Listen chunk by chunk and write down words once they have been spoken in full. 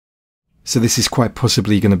So this is quite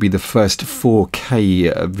possibly going to be the first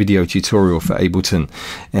 4K video tutorial for Ableton,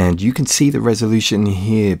 and you can see the resolution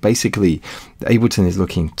here. Basically, Ableton is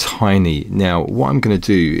looking tiny. Now what I'm going to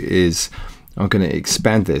do is I'm going to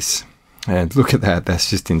expand this, and look at that,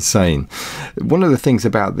 that's just insane. One of the things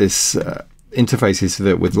about this interface is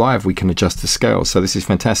that with Live we can adjust the scale, so this is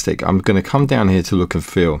fantastic. I'm going to come down here to look and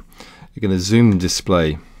feel. You're going to zoom the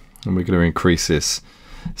display and we're going to increase this.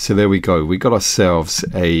 So there we go, we got ourselves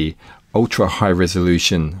a ultra high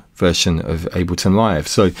resolution version of Ableton Live.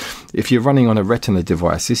 So if you're running on a retina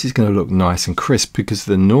device, this is going to look nice and crisp, because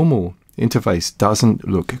the normal interface doesn't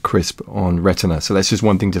look crisp on retina. So that's just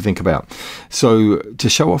one thing to think about. So to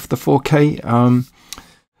show off the 4K, I'm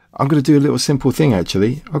going to do a little simple thing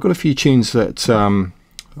actually. I've got a few tunes that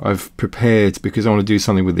I've prepared because I want to do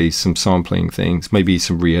something with these, some sampling things, maybe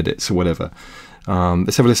some re-edits or whatever.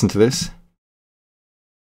 Let's have a listen to this.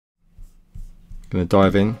 Going to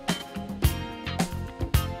dive in.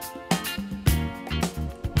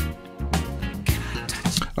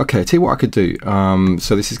 Okay, I'll tell you what I could do.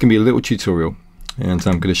 So this is going to be a little tutorial, and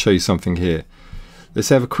I'm going to show you something here. Let's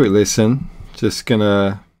have a quick listen. Just going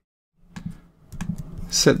to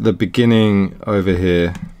set the beginning over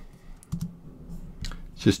here.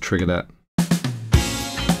 Just trigger that.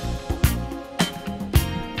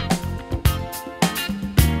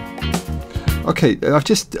 Okay, I've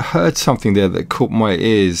just heard something there that caught my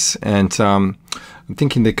ears, and I'm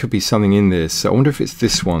thinking there could be something in this. So I wonder if it's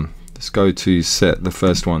this one. Let's go to set the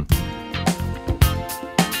first one.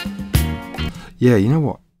 Yeah, you know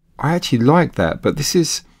what? I actually like that, but this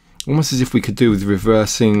is almost as if we could do with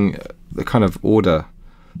reversing the kind of order.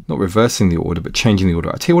 Not reversing the order, but changing the order.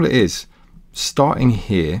 I'll tell you what it is. Starting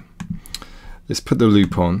here, let's put the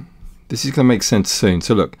loop on. This is going to make sense soon.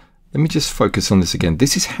 So look, let me just focus on this again.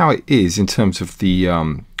 This is how it is in terms of the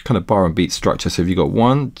kind of bar and beat structure. So if you've got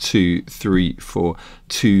 1, 2, 3, 4,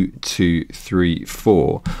 2, 2, 3,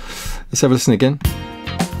 4. Let's have a listen again.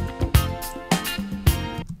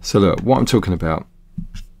 So look, what I'm talking about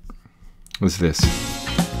was this.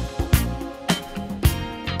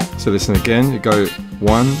 So listen again, you go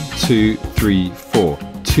 1, 2, 3, 4,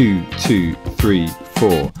 2, 2, 3,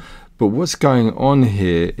 4. But what's going on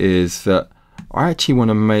here is that I actually want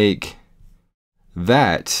to make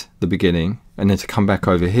that the beginning and then to come back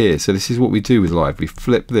over here. So this is what we do with Live. We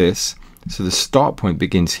flip this, so the start point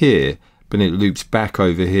begins here, but it loops back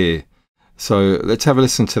over here. So let's have a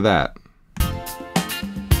listen to that.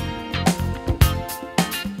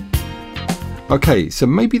 Okay, so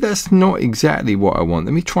maybe that's not exactly what I want.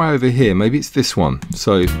 Let me try over here. Maybe it's this one.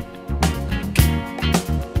 So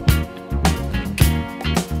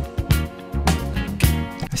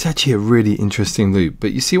it's actually a really interesting loop,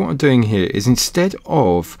 but you see what I'm doing here is instead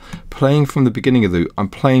of playing from the beginning of the loop, I'm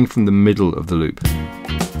playing from the middle of the loop.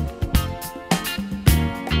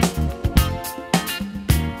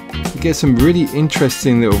 You get some really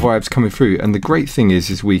interesting little vibes coming through, and the great thing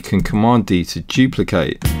is we can Command D to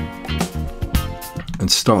duplicate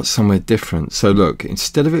and start somewhere different. So look,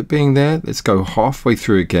 instead of it being there, let's go halfway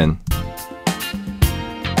through again.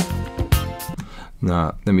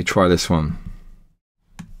 Now, let me try this one.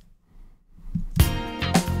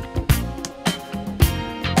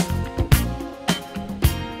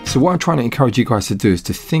 So what I'm trying to encourage you guys to do is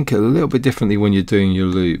to think a little bit differently when you're doing your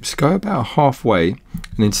loops. Go about halfway,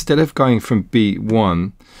 and instead of going from beat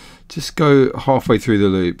 1, just go halfway through the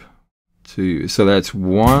loop. So that's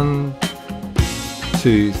 1,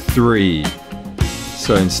 2, 3.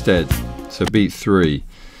 So instead, so beat 3.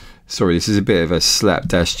 Sorry, this is a bit of a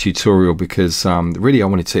slapdash tutorial because really I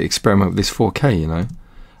wanted to experiment with this 4K, you know.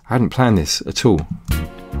 I hadn't planned this at all.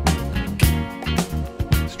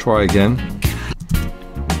 Let's try again.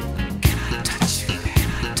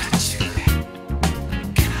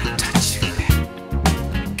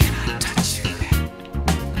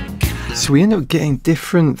 So we end up getting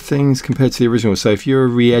different things compared to the original. So if you're a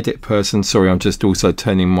re-edit person, sorry, I'm just also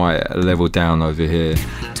turning my level down over here.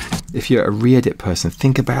 If you're a re-edit person,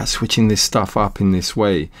 think about switching this stuff up in this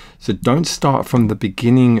way. So don't start from the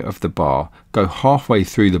beginning of the bar, go halfway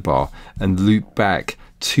through the bar and loop back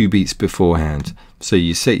 2 beats beforehand. So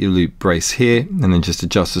you set your loop brace here and then just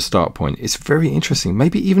adjust the start point. It's very interesting,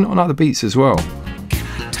 maybe even on other beats as well.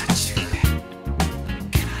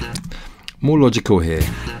 More logical here.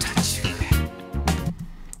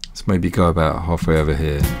 Let's maybe go about halfway over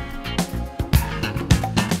here.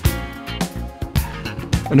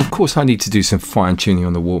 And of course I need to do some fine tuning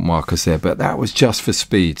on the warp markers there, but that was just for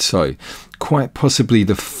speed. So quite possibly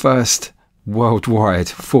the first worldwide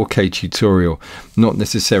 4K tutorial. Not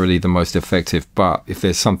necessarily the most effective, but if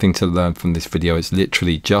there's something to learn from this video, it's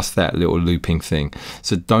literally just that little looping thing.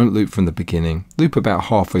 So don't loop from the beginning, loop about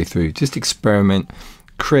halfway through, just experiment,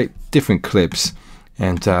 create different clips,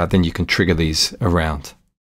 and then you can trigger these around.